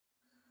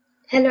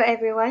Hello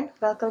everyone,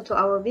 welcome to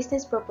our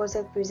business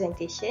proposal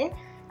presentation.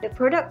 The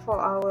product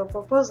for our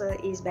proposal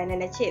is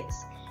banana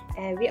chips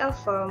and we are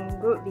from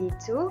Group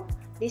B2.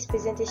 This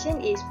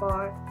presentation is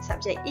for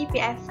subject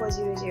EPF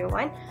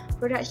 4001,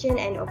 Production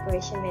and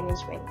Operation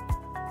Management.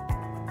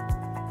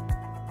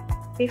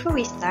 Before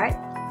we start,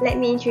 let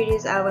me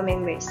introduce our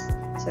members.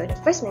 So the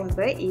first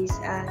member is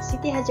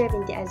Siti Hajar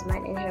binti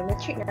Azman and her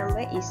metric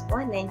number is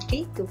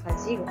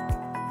 193250.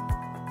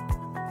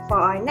 For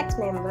our next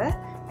member,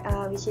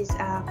 which is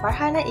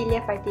Farhana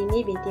Ilya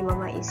Fartini binti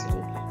Mama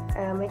Isri.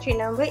 Metric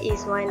number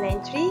is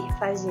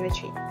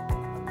 193503.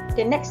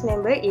 The next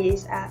member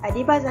is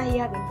Adiba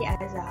Zahia binti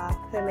Azhar.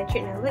 Her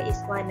metric number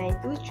is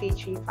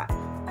 192335.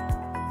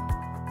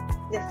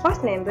 The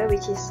fourth member,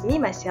 which is me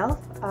myself,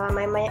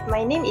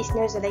 my name is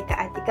Nur Zulaika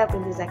Atika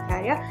binti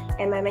Zakaria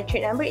and my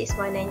metric number is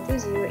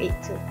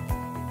 192082.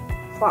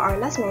 For our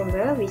last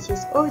member, which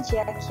is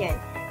Ojia Kian,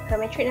 her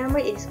metric number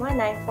is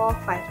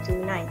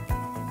 194529.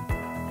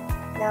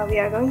 Now we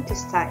are going to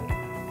start.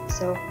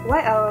 So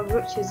why our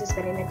group chooses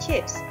banana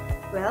chips?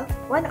 Well,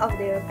 one of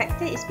the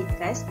factors is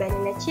because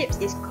banana chips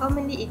is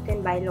commonly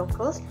eaten by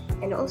locals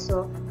and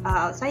also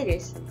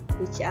outsiders,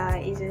 which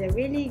is a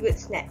really good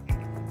snack.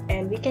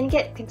 And we can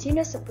get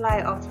continuous supply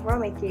of raw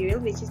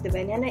material, which is the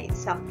banana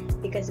itself,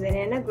 because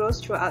banana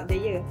grows throughout the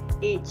year,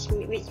 which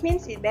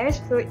means it bears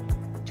fruit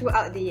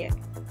throughout the year.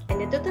 And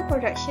the total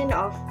production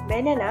of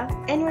banana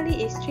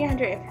annually is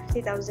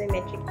 350,000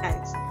 metric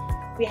tons.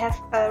 We have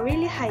a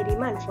really high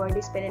demand for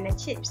these banana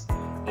chips,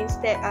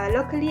 instead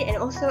locally and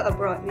also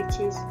abroad, which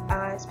is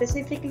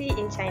specifically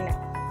in China.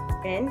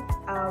 And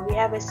we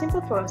have a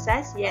simple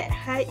process yet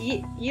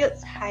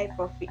yields high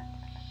profit.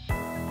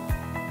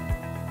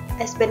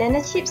 As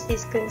banana chips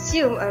is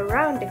consumed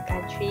around the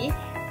country,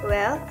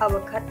 well,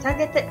 our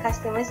targeted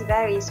customers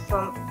varies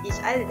from each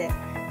other.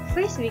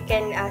 First, we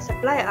can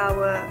supply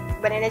our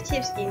banana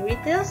chips in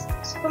retails,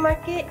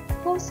 supermarket,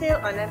 wholesale,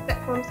 online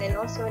platforms, and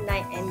also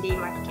night and day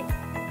market.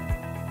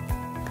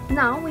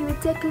 Now, we will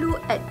take a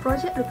look at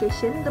project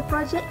location. The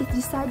project is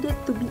decided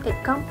to be at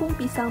Kampung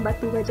Pisang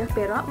Batu Gajah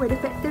Perak, where the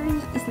factory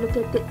is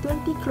located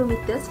 20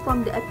 kilometers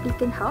from the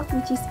applicant house,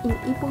 which is in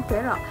Ipoh,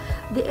 Perak.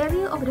 The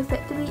area of the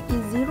factory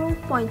is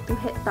 0.2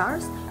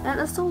 hectares, and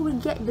also we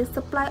get the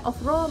supply of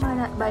raw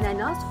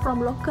bananas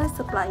from local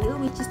supplier,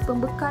 which is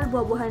Pembekal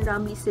Buah-buahan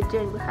Ramli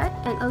Sdn Bhd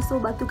and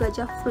also Batu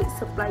Gajah Fruit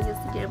Supplier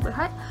Sdn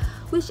Bhd,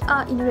 which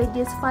are in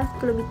radius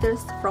 5 kilometers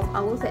from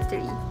our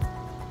factory.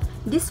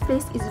 This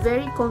place is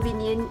very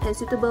convenient and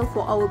suitable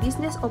for our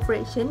business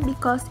operation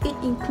because it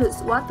includes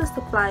water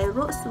supply,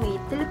 roadway,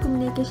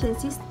 telecommunication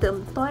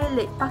system,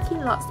 toilet,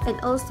 parking lots, and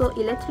also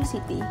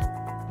electricity.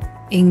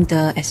 In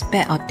the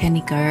aspect of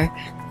technical,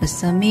 the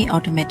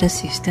semi-automated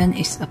system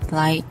is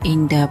applied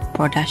in the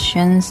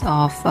productions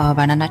of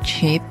banana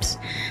chips.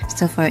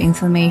 So for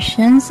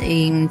information,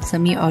 in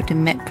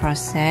semi-automated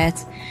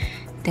process,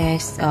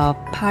 there's a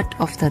part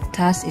of the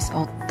task is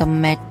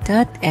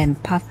automated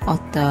and part of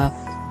the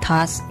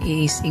task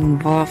is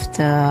involved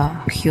the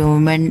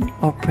human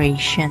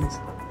operations.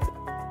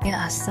 Here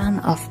are some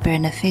of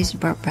benefits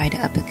brought by the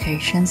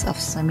applications of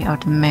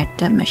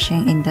semi-automated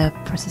machine in the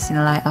processing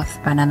line of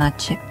banana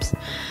chips.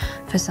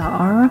 First of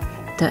all,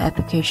 the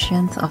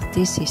applications of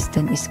this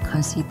system is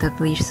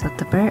considerably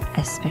suitable,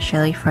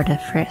 especially for the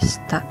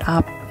first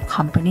startup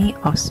company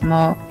or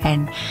small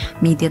and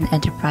medium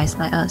enterprise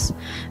like us,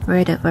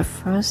 where the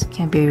workforce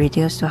can be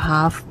reduced to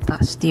half,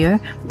 but still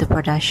the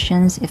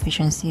production's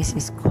efficiency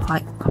is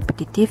quite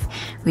competitive,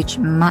 with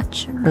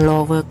much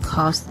lower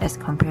cost as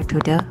compared to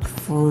the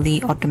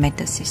fully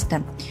automated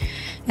system.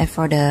 And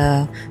for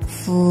the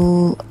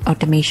full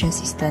automation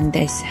system,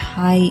 there is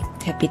high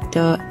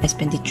capital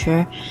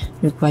expenditure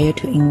required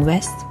to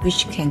invest,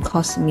 which can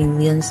cost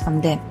millions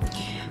on them.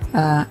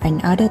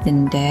 And other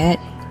than that,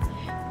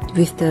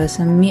 with the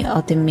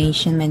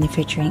semi-automation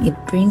manufacturing, it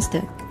brings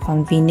the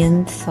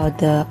convenience for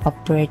the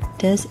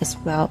operators as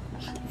well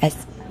as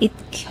it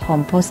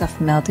composed of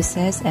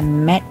multi-cells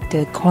and make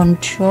the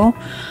control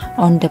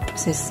on the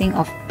processing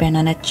of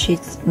banana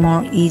chips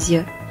more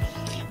easier.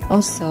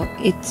 Also,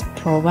 it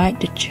provides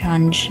the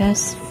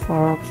chances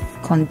for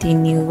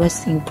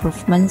continuous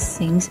improvement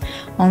since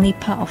only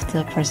part of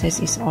the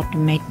process is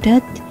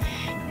automated,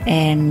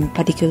 and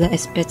particular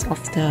aspects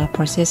of the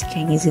process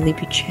can easily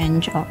be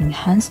changed or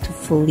enhanced to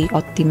fully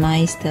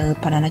optimize the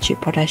banana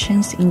chip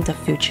productions in the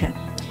future.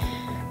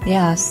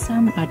 There are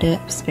some other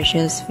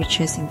special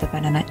features in the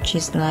banana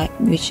chips,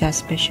 which are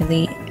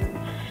specially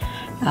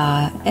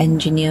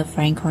engineered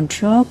frying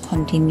control,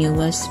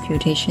 continuous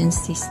filtration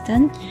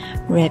system,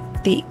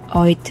 rapid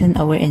oil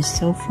turnover, and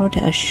so forth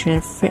to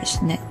assure fresh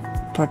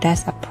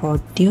products are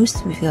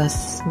produced with a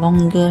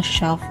longer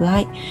shelf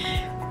life,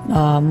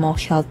 more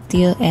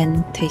healthier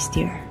and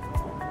tastier.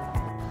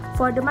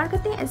 For the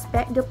marketing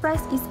aspect, the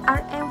price is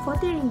Rm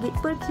 40 ringgit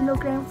per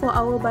kilogram for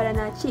our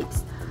banana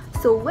chips.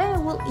 So where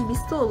will it be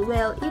sold?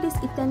 Well, it is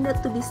intended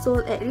to be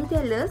sold at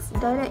retailers,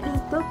 directly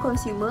to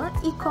consumer,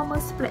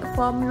 e-commerce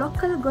platform,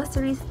 local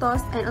grocery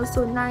stores, and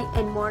also night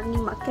and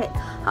morning market.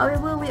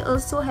 However, we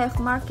also have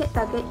market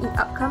target in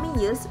upcoming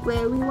years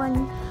where we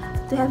want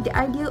to have the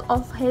idea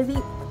of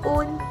having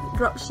own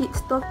dropship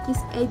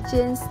stockist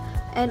agents,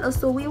 and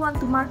also we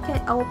want to market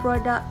our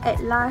product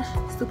at large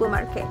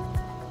supermarket.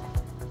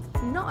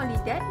 Not only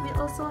that, we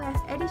also have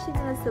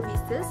additional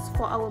services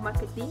for our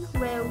marketing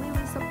where we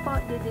will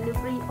support the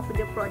delivery of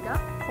the product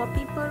for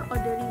people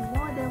ordering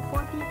more than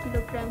 40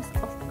 kilograms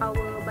of our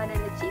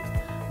banana chips,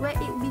 where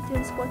it will be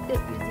transported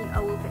using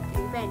our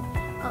factory van.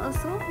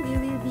 Also, we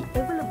will be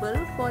available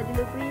for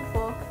delivery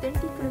for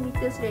 20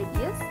 kilometers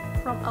radius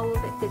from our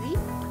factory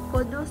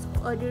for those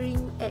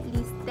ordering at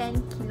least 10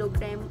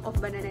 kilograms of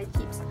banana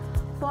chips.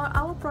 For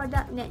our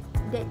product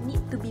that need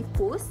to be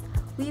posted,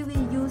 we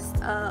will use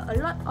a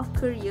lot of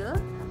courier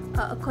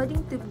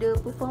according to the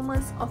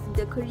performance of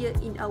the courier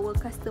in our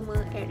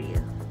customer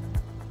area.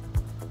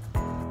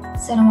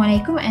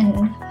 Assalamualaikum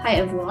and hi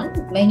everyone.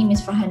 My name is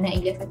Farhana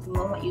Ilya Fatimah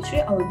Muhammad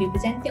Yusri. I will be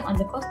presenting on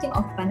the costing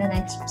of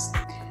banana chips.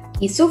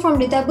 Okay, so from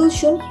the table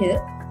shown here,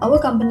 our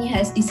company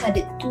has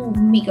decided to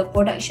make a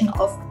production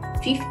of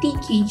 50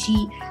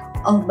 kg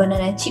of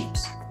banana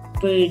chips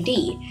per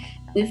day.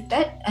 With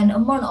that, an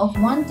amount of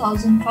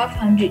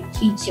 1,500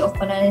 kg of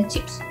banana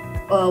chips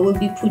will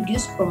be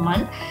produced per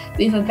month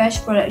with a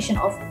batch production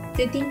of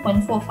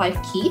 13.45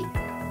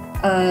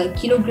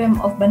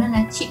 kilogram of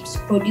banana chips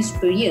produced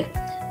per year.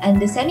 And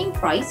the selling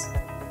price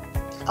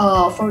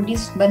for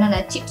these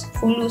banana chips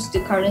follows the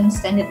current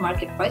standard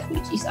market price,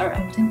 which is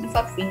around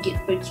 25 ringgit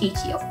per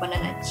kg of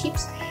banana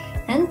chips.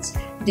 Hence,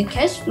 the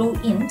cash flow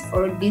in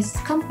for this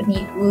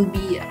company will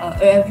be a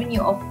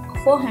revenue of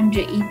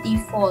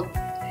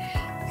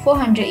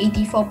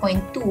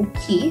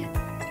 484.2k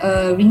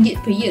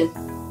ringgit per year.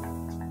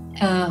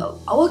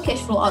 Our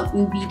cash flow out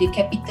will be the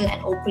capital and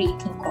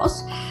operating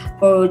costs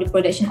for the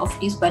production of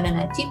these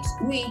banana chips,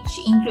 which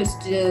includes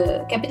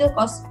the capital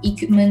costs,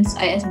 equipments,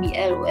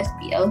 ISBL,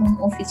 OSBL, home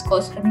office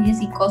costs,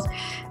 emergency costs,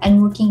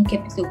 and working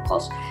capital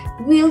costs.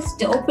 Whilst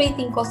the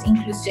operating cost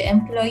includes the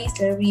employee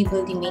salary,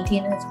 building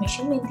maintenance,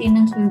 machine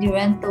maintenance, building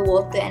rental,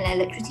 water and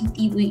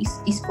electricity,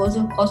 waste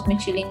disposal costs,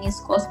 miscellaneous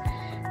costs,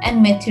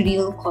 and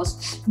material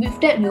costs. With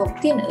that, we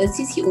obtain a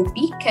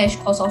CCOP, cash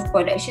cost of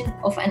production,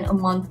 of an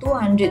amount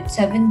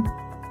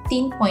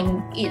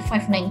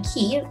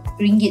 217.859k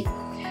ringgit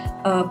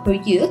per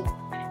year.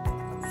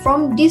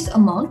 From this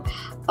amount,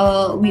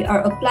 we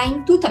are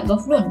applying two types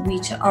of loan,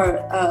 which are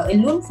a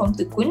loan from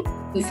Tekun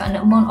with an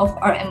amount of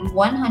RM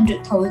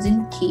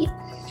 100,000k,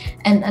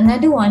 and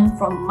another one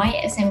from My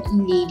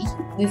SME Lady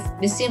with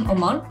the same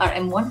amount,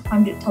 RM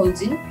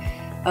 100,000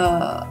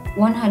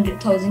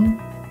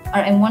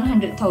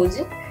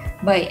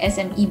 by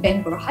SME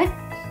Bank Berhad,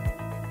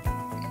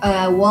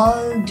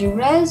 while the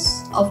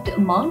rest of the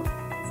amount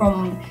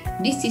from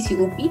this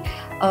CCOP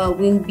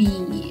will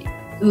be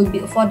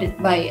afforded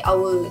by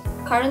our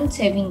current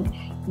saving,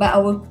 by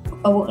our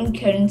own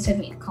current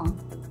saving account.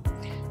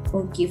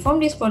 Okay, from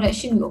this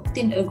production, we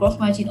obtained a gross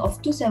margin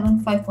of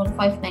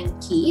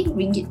 275.59k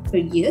ringgit per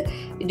year.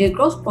 The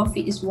gross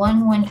profit is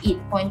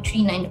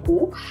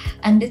 118.390,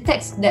 and the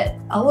tax that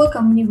our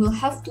company will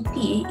have to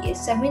pay is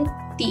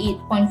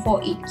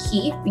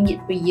 78.48k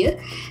ringgit per year.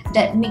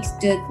 That makes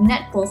the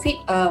net profit,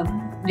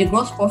 the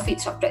gross profit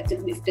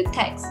subtracted with the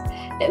tax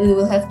that we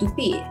will have to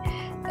pay,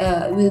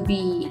 will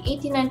be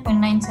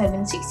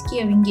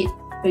 89.976k ringgit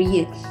per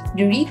year.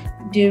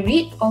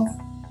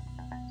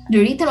 The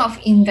return of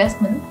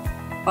investment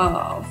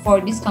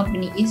for this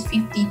company is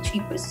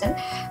 53%,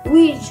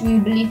 which we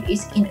believe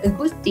is in a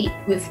good state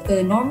with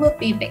a normal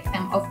payback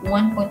time of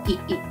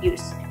 1.88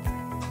 years.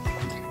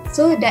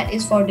 So that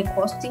is for the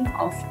costing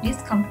of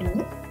this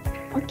company.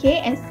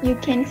 Okay, as you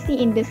can see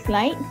in the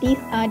slide, these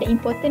are the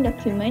important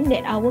documents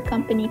that our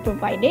company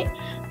provided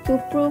to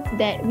prove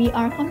that we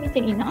are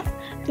competent enough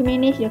to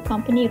manage the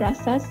company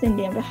Rasa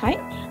Sendi Berhad,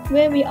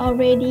 where we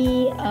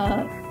already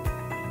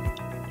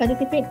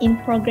participate in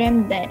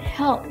program that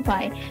held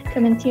by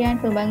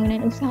Kementerian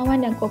Pembangunan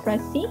Usahawan dan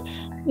Koperasi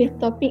with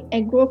topik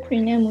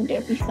Agropreneur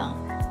Muda Pisang.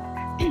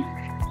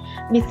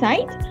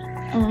 Besides,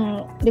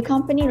 the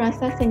company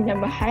Rasa Sendi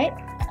Berhad,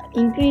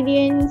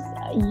 ingredients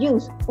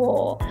used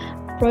for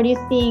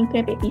producing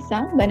keripik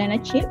pisang, banana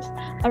chips,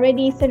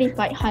 already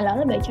certified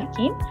halal by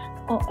JAKIM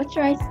or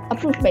authorized,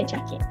 approved by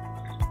JAKIM.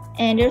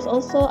 And there's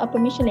also a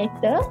permission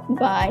letter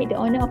by the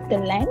owner of the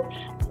land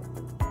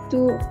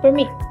to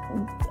permit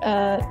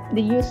the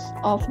use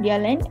of their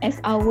land as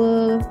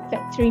our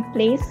factory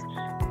place.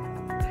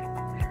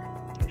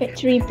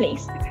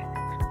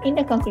 In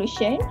the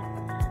conclusion,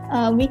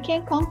 we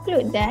can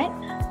conclude that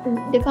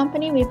the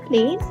company we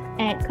place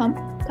at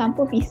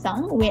Kampung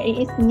Pisang, where it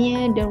is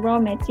near the raw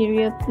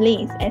material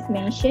place as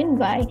mentioned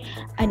by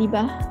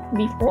Adibah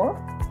before.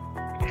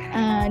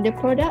 The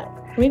product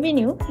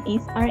revenue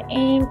is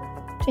RM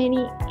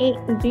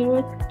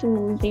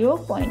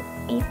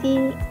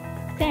 28,020.80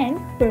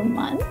 cents per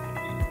month.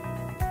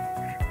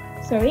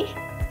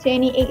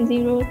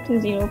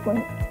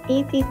 28,020.80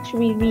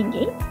 83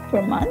 ringgit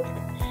per month.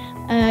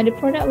 The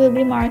product will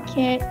be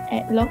marketed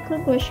at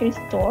local grocery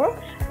store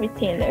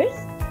retailers.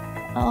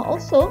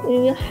 Also, we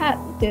will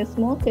help the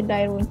small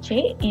kedai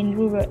runcit in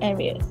rural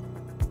areas.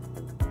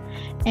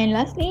 And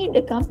lastly,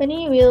 the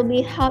company will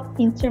be helped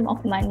in terms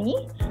of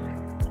money.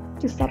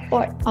 To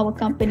support our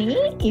company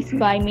is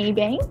by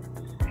Maybank,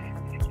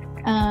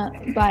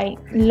 by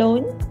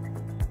loan,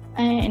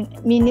 and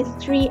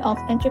Ministry of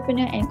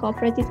Entrepreneur and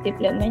Cooperative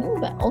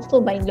Development, but also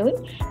by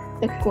loan,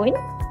 Tekun,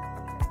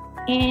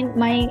 and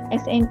my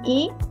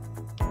SME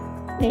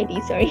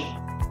lady,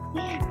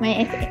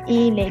 my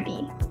SME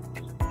lady.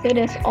 So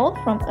that's all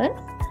from us,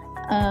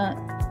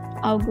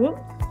 our group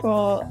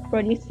for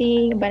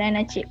producing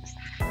banana chips.